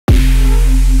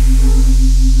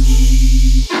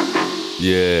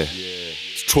Yeah,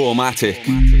 it's Traumatik.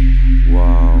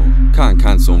 Wow, can't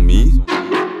cancel me.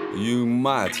 Are you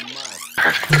mad?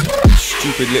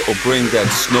 Stupid little brain dead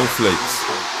snowflakes.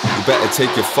 You better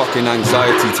take your fucking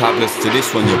anxiety tablets to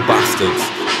this one, you bastards.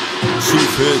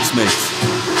 Truth hurts,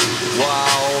 mate.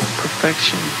 Wow.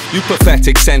 Perfection. You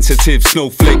pathetic, sensitive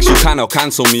snowflakes, you cannot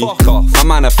cancel me. Fuck off. I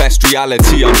manifest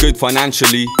reality, I'm good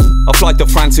financially. I fly to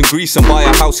France and Greece and buy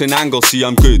a house in Anglesey,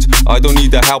 I'm good. I don't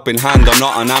need a helping hand, I'm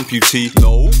not an amputee.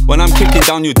 No. When I'm kicking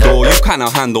down your door, you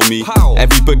cannot handle me. How?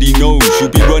 Everybody knows you'll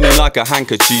be running like a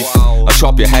handkerchief. Wow. I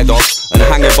chop your head off and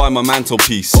hang it by my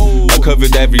mantelpiece. Oh. I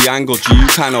covered every angle, G, you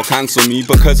cannot cancel me.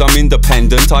 Because I'm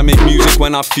independent, I make music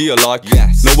when I feel like.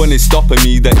 Yes. No one is stopping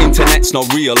me, the internet's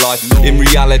not real life. No. In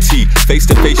reality, face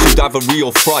to face you'd have a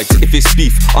real fright. If it's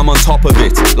beef, I'm on top of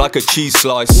it, like a cheese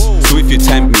slice. Whoa. So if you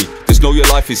tempt me, just know your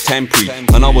life is temporary,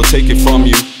 and I will take it from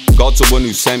you. God's the one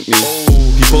who sent me.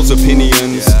 People's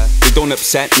opinions, they don't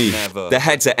upset me. Their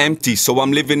heads are empty, so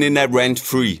I'm living in their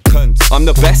rent-free. I'm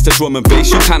the best at drum and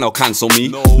bass, you cannot cancel me.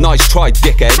 Nice try,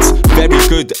 dickheads, very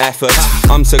good effort.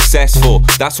 I'm successful,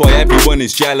 that's why everyone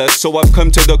is jealous. So I've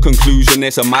come to the conclusion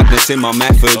there's a madness in my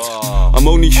methods. I'm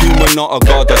only human, not a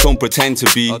god, I don't pretend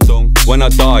to be. When I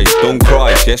die, don't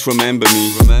cry, just remember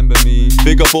me.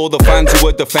 Big up all the fans who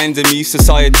are defending me.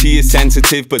 Society is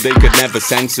sensitive, but they could never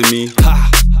censor me.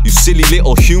 You silly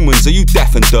little humans, are you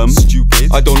deaf and dumb?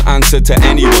 Stupid. I don't answer to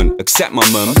anyone except my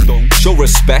mum. Show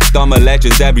respect, I'm a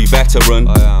legendary veteran.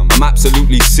 I'm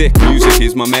absolutely sick, music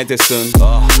is my medicine.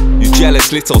 You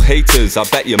jealous little haters, I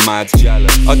bet you're mad.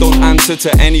 I don't answer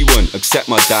to anyone except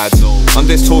my dad. I'm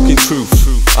just talking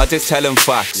truth, I just tell them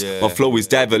facts. My flow is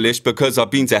devilish because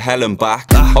I've been to hell and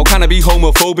back. How can I be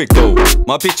homophobic though?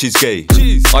 My bitch is gay.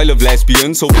 I love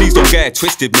lesbians, so please don't get it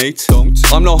twisted, mate.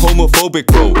 I'm not homophobic,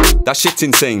 bro, that shit's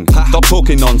insane. Stop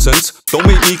talking nonsense, don't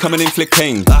make me come and inflict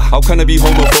pain. How can I be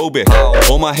homophobic?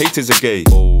 All my haters are gay.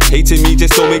 Hating me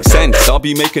just don't make sense, I'll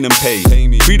be making them pay.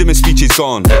 Freedom of speech is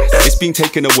gone, it's been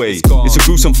taken away. It's a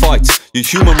gruesome fight, your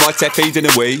human rights are fading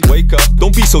away. Wake up,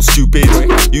 don't be so stupid,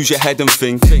 use your head and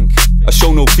think. I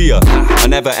show no fear, I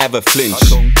never ever flinch.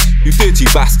 You dirty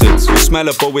bastards, you smell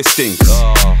a but it stinks.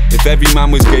 If every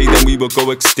man was gay then we would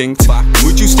go extinct.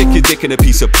 Would you stick your dick in a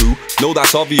piece of poo? No,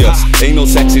 that's obvious. Anal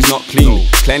sex is not clean,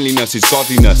 cleanliness is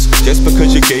godliness. Just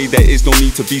because you're gay there is no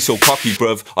need to be so cocky,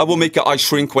 bruv. I will make your eyes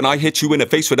shrink when I hit you in the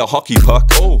face with a hockey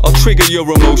puck. I'll trigger your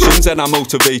emotions and I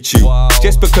motivate you.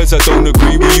 Just because I don't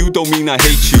agree with you don't mean I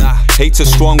hate you. Hate's a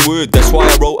strong word, that's why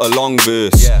I wrote a long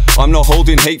verse. I'm not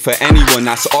holding hate for anyone,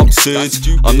 that's absurd.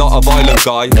 I'm not a violent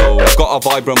guy, I've got a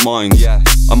vibrant mind.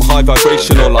 I'm high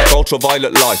vibrational like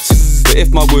ultraviolet light. But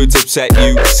if my words upset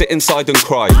you, sit inside and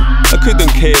cry. I couldn't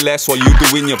care less what you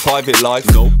do in your private life.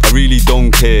 I really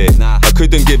don't care, I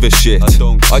couldn't give a shit.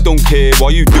 I don't care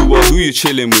what you do or who you're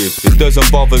chilling with. It doesn't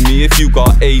bother me if you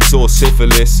got AIDS or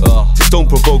syphilis. Just don't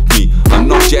provoke me, I'm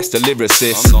not just a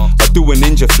lyricist. I do a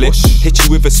ninja flip, hit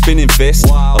you with a spinning fist.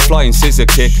 A flying scissor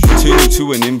kick, turn you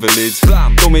to an invalid.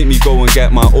 Don't make me go and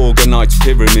get my organized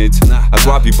pyramid. I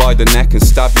grab you by the neck and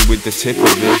stab you with the tip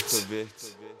of it.